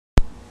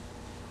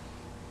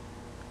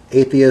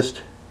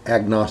atheist,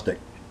 agnostic.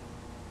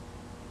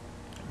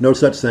 No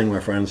such thing, my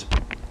friends.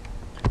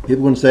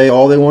 People can say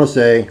all they want to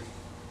say,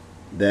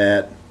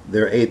 that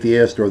they're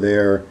atheist or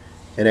they're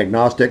an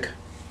agnostic.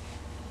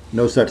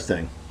 No such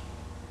thing.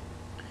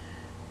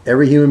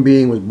 Every human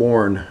being was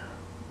born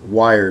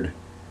wired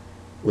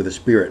with a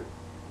spirit.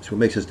 It's what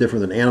makes us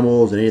different than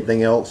animals and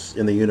anything else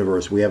in the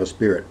universe. We have a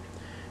spirit.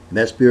 And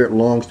that spirit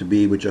longs to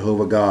be with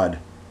Jehovah God,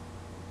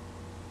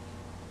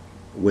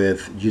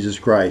 with Jesus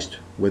Christ,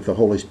 with the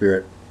Holy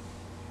Spirit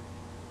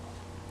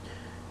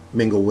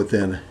mingle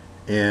within.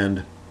 And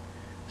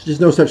there's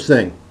just no such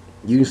thing.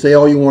 You can say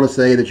all you want to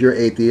say, that you're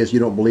atheist, you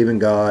don't believe in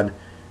God,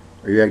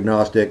 or you're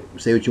agnostic.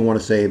 Say what you want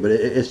to say, but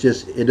it's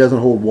just, it doesn't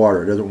hold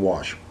water. It doesn't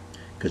wash.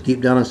 Because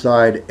deep down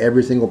inside,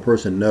 every single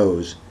person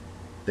knows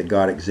that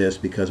God exists,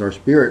 because our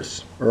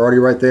spirits are already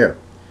right there.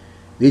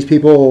 These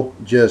people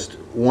just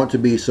want to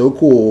be so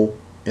cool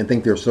and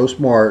think they're so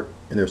smart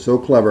and they're so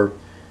clever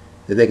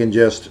that they can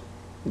just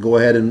go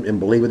ahead and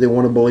believe what they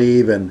want to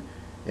believe, and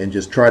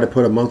just try to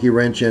put a monkey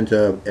wrench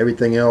into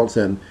everything else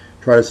and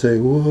try to say,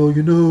 well,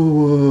 you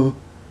know,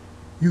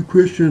 you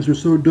Christians are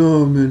so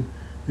dumb, and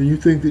you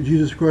think that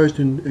Jesus Christ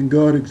and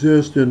God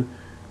exist, and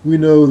we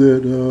know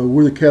that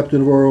we're the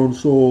captain of our own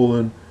soul,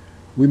 and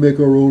we make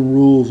our own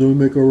rules, and we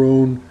make our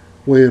own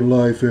way in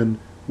life, and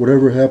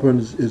whatever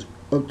happens is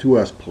up to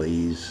us.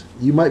 Please.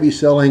 You might be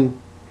selling.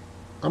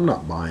 I'm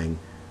not buying.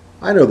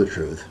 I know the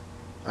truth.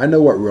 I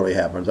know what really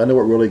happens. I know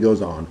what really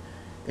goes on.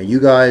 And you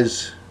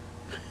guys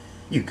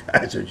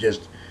are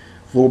just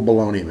full of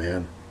baloney,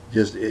 man.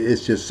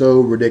 It's just so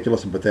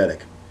ridiculous and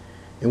pathetic.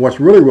 And what's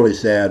really, really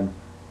sad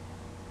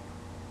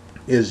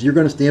is you're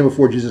going to stand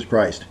before Jesus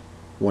Christ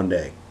one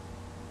day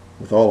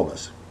with all of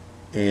us.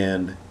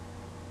 And,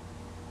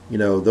 you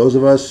know, those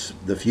of us,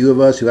 the few of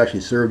us who actually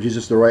serve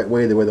Jesus the right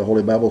way, the way the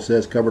Holy Bible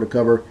says, cover to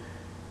cover,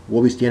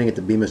 we'll be standing at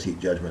the Bema Seat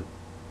judgment,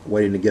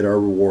 waiting to get our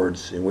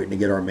rewards and waiting to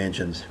get our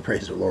mansions.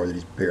 Praise the Lord that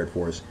He's prepared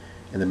for us,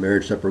 and the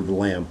marriage supper of the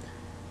Lamb.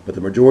 But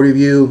the majority of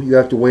you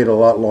have to wait a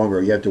lot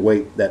longer. You have to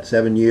wait that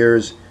 7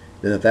 years,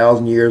 then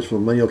 1,000 years for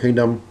the millennial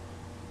kingdom.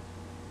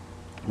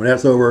 When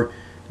that's over,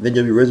 then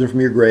you'll be risen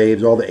from your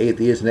graves, all the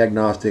atheists and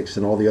agnostics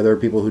and all the other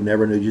people who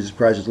never knew Jesus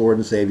Christ as Lord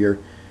and Savior,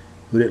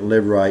 who didn't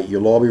live right.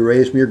 You'll all be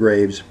raised from your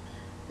graves,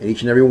 and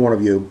each and every one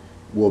of you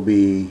will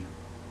be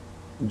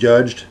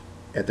judged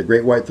at the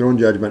great white throne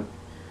judgment,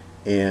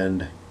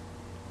 and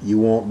you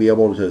won't be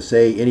able to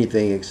say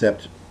anything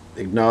except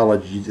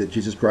acknowledge that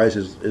Jesus Christ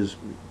is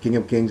King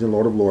of Kings and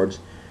Lord of Lords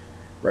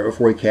right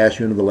before He casts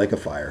you into the lake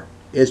of fire.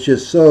 It's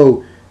just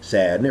so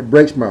sad, and it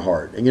breaks my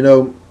heart. And you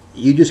know,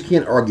 you just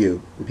can't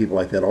argue with people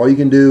like that. All you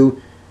can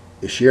do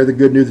is share the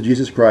good news of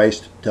Jesus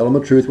Christ, tell them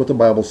the truth, what the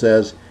Bible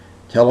says,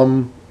 tell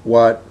them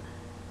what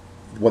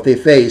they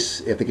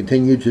face if they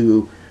continue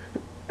to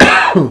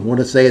want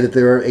to say that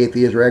they're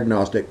atheist or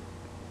agnostic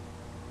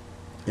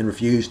and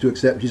refuse to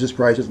accept Jesus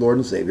Christ as Lord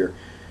and Savior.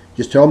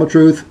 Just tell them the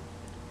truth.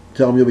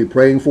 Tell them you'll be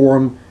praying for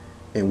them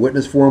and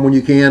witness for them when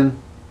you can.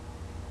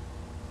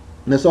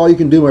 And that's all you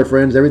can do, my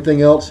friends.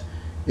 Everything else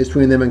is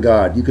between them and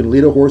God. You can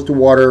lead a horse to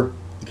water.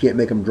 You can't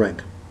make them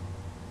drink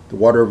the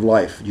water of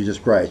life, Jesus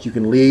Christ. You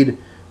can lead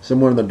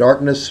someone in the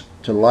darkness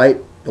to light,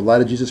 the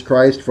light of Jesus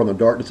Christ, from the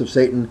darkness of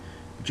Satan,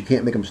 but you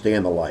can't make them stay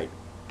in the light.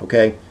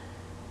 Okay?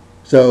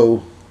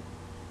 So,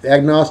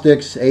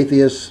 agnostics,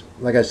 atheists,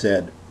 like I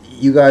said,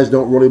 you guys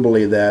don't really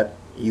believe that.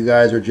 You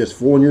guys are just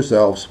fooling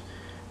yourselves.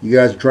 You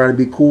guys are trying to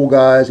be cool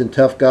guys and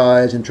tough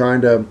guys and trying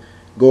to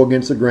go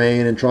against the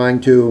grain and trying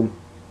to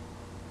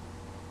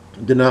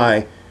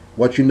deny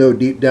what you know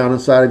deep down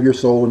inside of your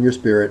soul and your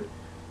spirit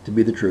to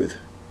be the truth.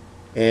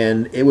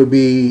 And it would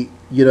be,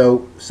 you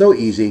know, so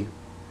easy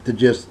to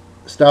just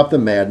stop the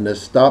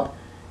madness, stop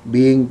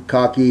being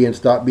cocky and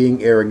stop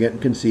being arrogant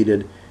and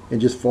conceited, and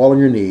just fall on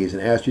your knees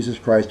and ask Jesus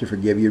Christ to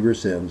forgive you of your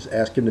sins.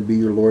 Ask Him to be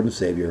your Lord and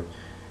Savior.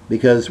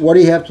 Because what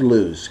do you have to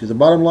lose? Because the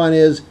bottom line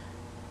is,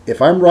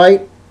 if I'm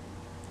right,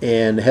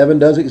 and heaven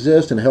does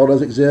exist, and hell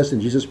does exist,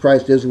 and Jesus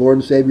Christ is Lord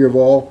and Savior of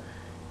all,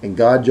 and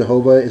God,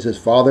 Jehovah, is His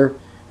Father,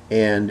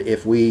 and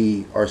if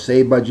we are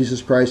saved by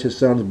Jesus Christ, His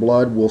Son's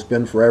blood, we'll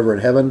spend forever in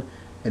heaven,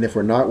 and if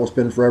we're not, we'll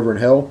spend forever in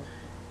hell.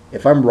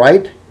 If I'm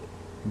right,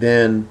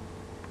 then,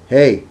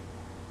 hey,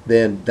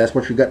 then that's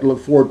what you got to look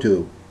forward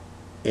to.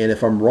 And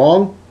if I'm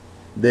wrong,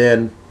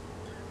 then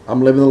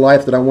I'm living the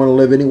life that I want to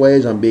live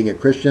anyways. I'm being a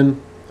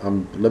Christian.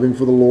 I'm living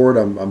for the Lord.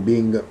 I'm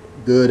being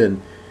good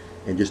and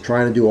just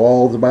trying to do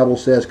all the Bible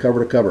says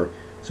cover to cover.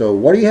 So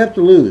what do you have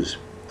to lose,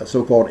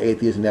 so-called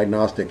atheists and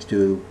agnostics,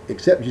 to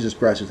accept Jesus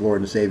Christ as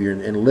Lord and Savior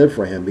and live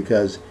for Him?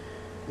 Because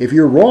if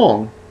you're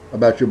wrong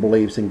about your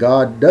beliefs and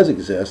God does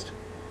exist,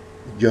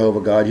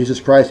 Jehovah God, Jesus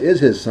Christ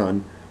is His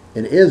Son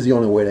and is the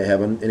only way to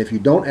heaven, and if you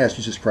don't ask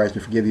Jesus Christ to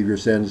forgive you of your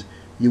sins,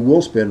 you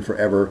will spend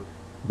forever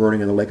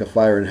burning in the lake of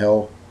fire in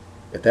hell.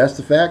 If that's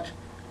the fact,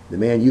 then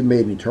man, you've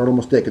made an eternal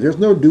mistake. There's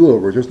no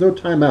do-overs. There's no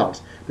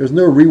timeouts. There's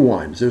no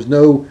rewinds. There's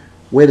no,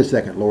 wait a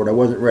second, Lord, I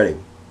wasn't ready.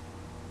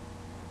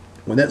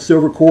 When that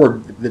silver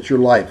cord that's your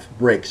life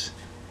breaks,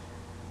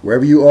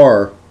 wherever you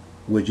are,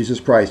 with Jesus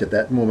Christ at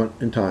that moment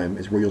in time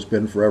is where you'll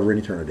spend forever in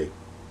eternity.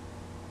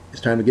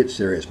 It's time to get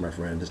serious, my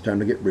friend. It's time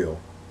to get real.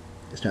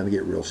 It's time to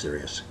get real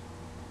serious.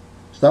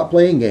 Stop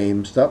playing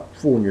games. Stop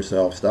fooling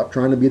yourself. Stop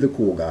trying to be the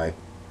cool guy.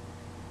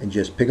 And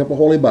just pick up a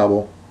Holy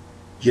Bible,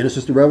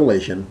 Genesis to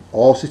Revelation,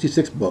 all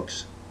 66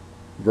 books,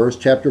 verse,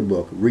 chapter,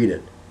 book. Read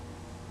it.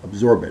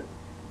 Absorb it.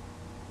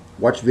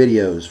 Watch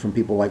videos from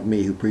people like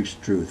me who preach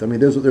the truth. I mean,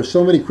 there's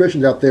so many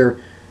Christians out there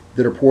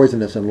that are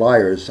poisonous and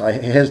liars. I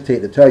hesitate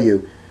to tell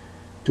you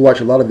to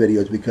watch a lot of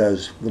videos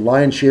because the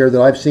lion's share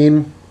that I've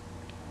seen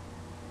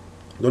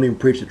don't even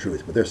preach the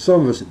truth. But there's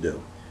some of us that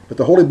do. But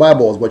the Holy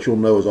Bible is what you'll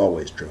know is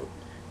always true.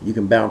 You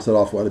can bounce it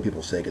off what other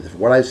people say. Because if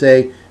what I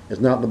say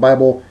is not in the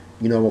Bible,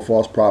 you know I'm a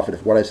false prophet.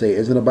 If what I say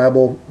is in the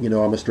Bible, you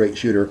know I'm a straight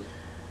shooter,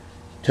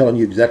 telling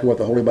you exactly what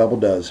the Holy Bible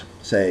does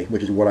say,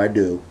 which is what I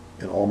do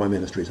in all my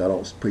ministries. I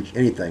don't preach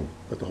anything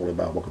but the Holy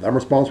Bible because I'm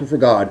responsible for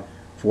God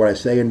for what I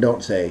say and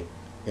don't say.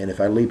 And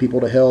if I lead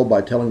people to hell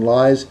by telling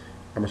lies,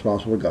 I'm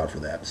responsible to God for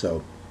that.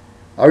 So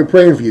I'll be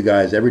praying for you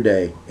guys every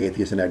day,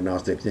 atheists and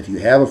agnostics. If you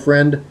have a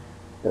friend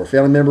or a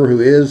family member who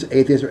is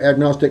atheist or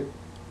agnostic,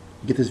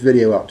 get this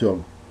video out to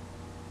them.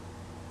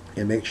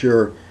 And make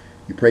sure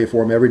you pray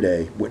for them every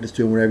day. Witness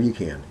to them whenever you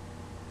can.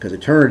 Because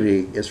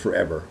eternity is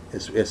forever.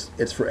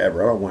 It's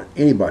forever. I don't want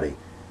anybody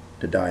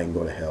to die and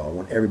go to hell. I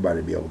want everybody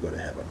to be able to go to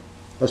heaven.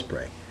 Let's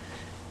pray.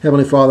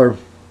 Heavenly Father,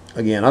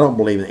 again, I don't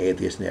believe in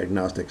atheists and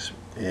agnostics.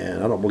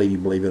 And I don't believe you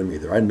believe in them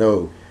either. I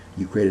know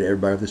you created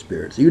everybody with the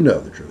Spirit, so you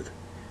know the truth.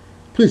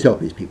 Please help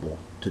these people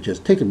to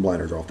just take the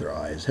blinders off their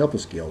eyes. Help the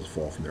scales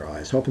fall from their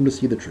eyes. Help them to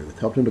see the truth.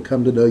 Help them to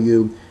come to know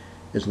you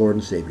as Lord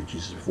and Savior,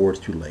 Jesus, before it's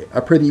too late.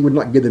 I pray that you would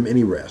not give them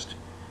any rest,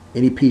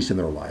 any peace in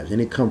their lives,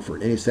 any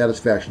comfort, any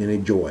satisfaction, any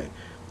joy,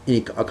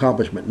 any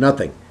accomplishment,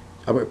 nothing.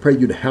 I pray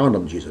you to hound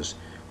them, Jesus,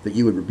 that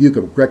you would rebuke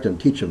them, correct them,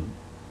 teach them,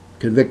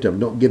 convict them.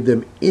 Don't give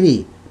them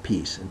any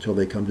peace until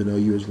they come to know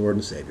you as Lord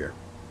and Savior.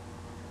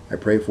 I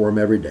pray for them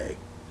every day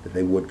that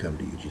they would come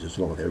to you, Jesus,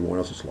 along with everyone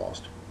else that's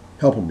lost.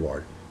 Help them,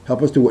 Lord.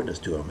 Help us to witness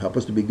to them. Help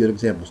us to be good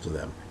examples to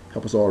them.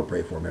 Help us all to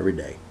pray for them every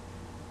day.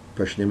 In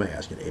precious name I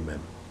ask it. Amen.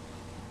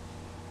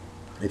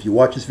 If you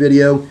watch this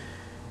video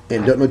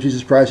and don't know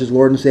Jesus Christ as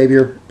Lord and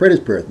Savior, pray this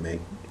prayer with me.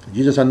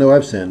 Jesus, I know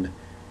I've sinned.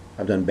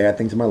 I've done bad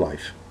things in my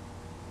life,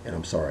 and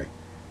I'm sorry.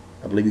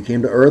 I believe you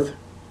came to earth.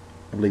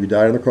 I believe you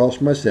died on the cross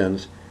for my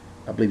sins.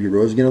 I believe you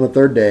rose again on the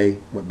third day,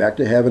 went back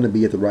to heaven to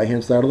be at the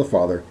right-hand side of the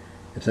Father,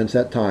 and since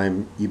that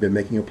time, you've been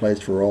making a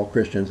place for all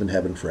Christians in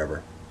heaven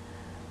forever.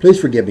 Please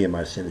forgive me of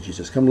my sins,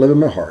 Jesus. Come live in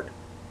my heart.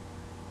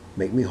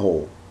 Make me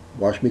whole.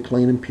 Wash me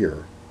clean and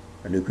pure,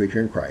 a new creature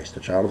in Christ, a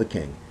child of the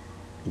King.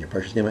 In your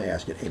precious name I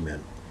ask it.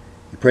 Amen.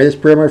 You pray this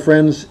prayer, my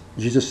friends.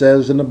 Jesus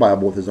says in the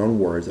Bible with his own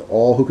words that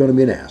all who come to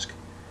me and ask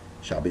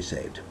shall be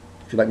saved.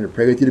 If you'd like me to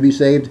pray with you to be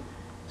saved,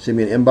 send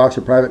me an inbox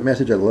or private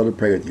message. I'd love to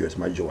pray with you. It's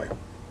my joy.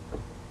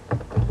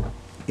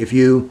 If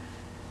you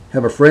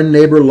have a friend,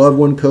 neighbor, loved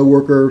one,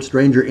 co-worker,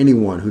 stranger,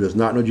 anyone who does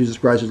not know Jesus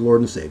Christ as Lord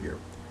and Savior,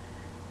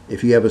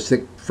 if you have a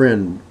sick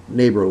friend,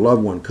 neighbor,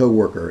 loved one,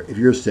 co-worker, if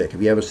you're sick,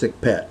 if you have a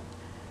sick pet,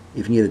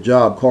 if you need a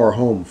job, car,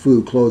 home,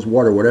 food, clothes,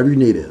 water, whatever your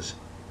need is,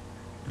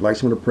 if you'd like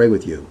someone to pray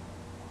with you,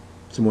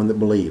 someone that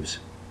believes,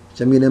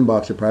 send me an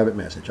inbox or private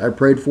message. I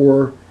prayed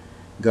for,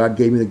 God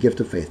gave me the gift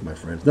of faith, my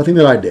friends. Nothing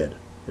that I did.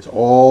 It's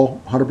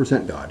all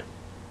 100% God.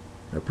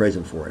 And I praise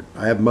him for it.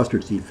 I have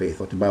mustard seed faith,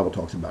 like the Bible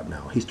talks about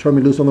now. He's turned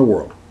me loose on the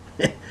world.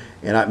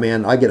 And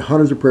I get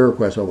hundreds of prayer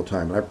requests all the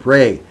time. And I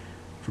pray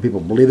for people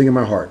believing in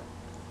my heart.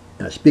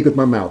 And I speak with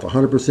my mouth,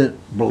 100%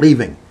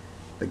 believing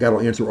that God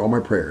will answer all my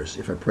prayers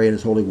if I pray in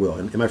his holy will.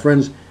 And my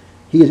friends,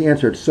 he has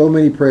answered so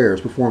many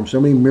prayers, performed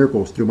so many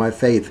miracles through my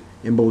faith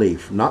and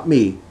belief. Not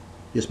me,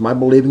 just my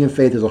believing in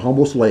faith as a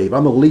humble slave.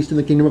 I'm the least in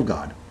the kingdom of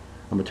God.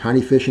 I'm a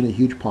tiny fish in a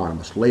huge pond. I'm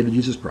a slave to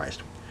Jesus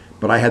Christ.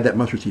 But I had that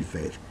mustard seed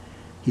faith.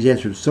 He's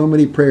answered so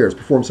many prayers,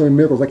 performed so many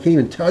miracles, I can't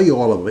even tell you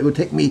all of them. It would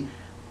take me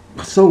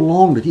so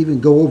long to even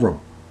go over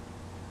them.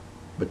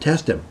 But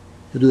test him.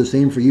 He'll do the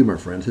same for you, my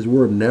friends. His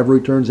word never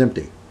returns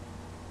empty.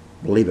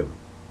 Believe him.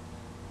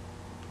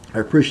 I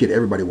appreciate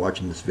everybody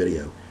watching this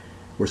video.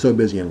 We're so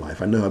busy in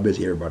life. I know how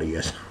busy everybody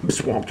is. I'm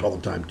swamped all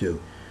the time,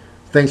 too.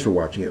 Thanks for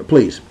watching it.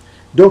 Please,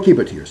 don't keep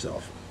it to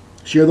yourself.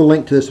 Share the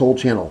link to this whole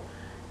channel,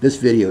 this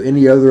video,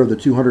 any other of the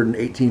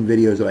 218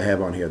 videos that I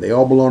have on here. They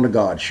all belong to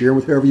God. Share them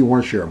with whoever you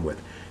want to share them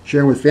with.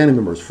 Share them with family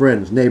members,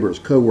 friends, neighbors,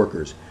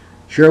 co-workers.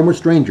 Share them with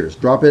strangers.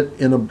 Drop it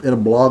in a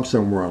blog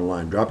somewhere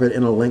online. Drop it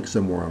in a link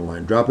somewhere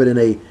online. Drop it in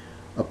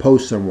a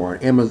post somewhere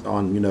on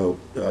Amazon,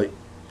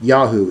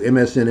 Yahoo,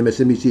 MSN,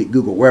 MSNBC,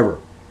 Google, wherever.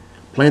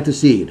 Plant the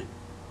seed.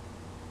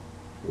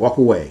 Walk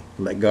away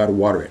and let God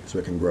water it so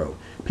it can grow.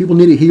 People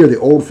need to hear the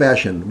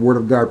old-fashioned Word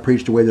of God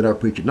preached the way that I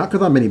preach it. Not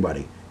because I'm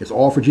anybody. It's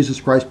all for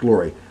Jesus Christ's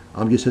glory.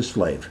 I'm just his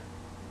slave.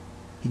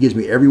 He gives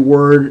me every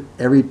word,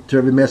 every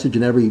message,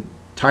 and every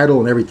title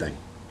and everything.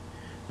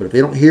 But if they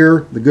don't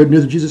hear the good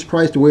news of Jesus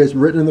Christ the way it's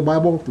written in the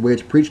Bible, the way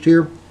it's preached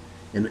here,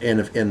 and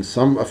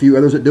a few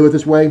others that do it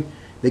this way,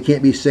 they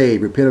can't be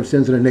saved, repent of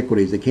sins and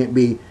iniquities. They can't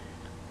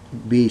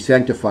be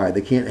sanctified.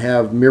 They can't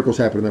have miracles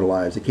happen in their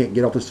lives. They can't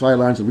get off the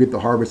sidelines and reap the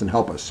harvest and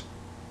help us.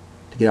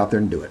 to get out there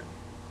and do it.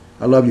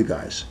 I love you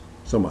guys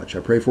so much. I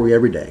pray for you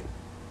every day.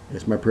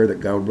 It's my prayer that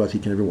God will bless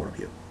each and every one of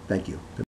you. Thank you.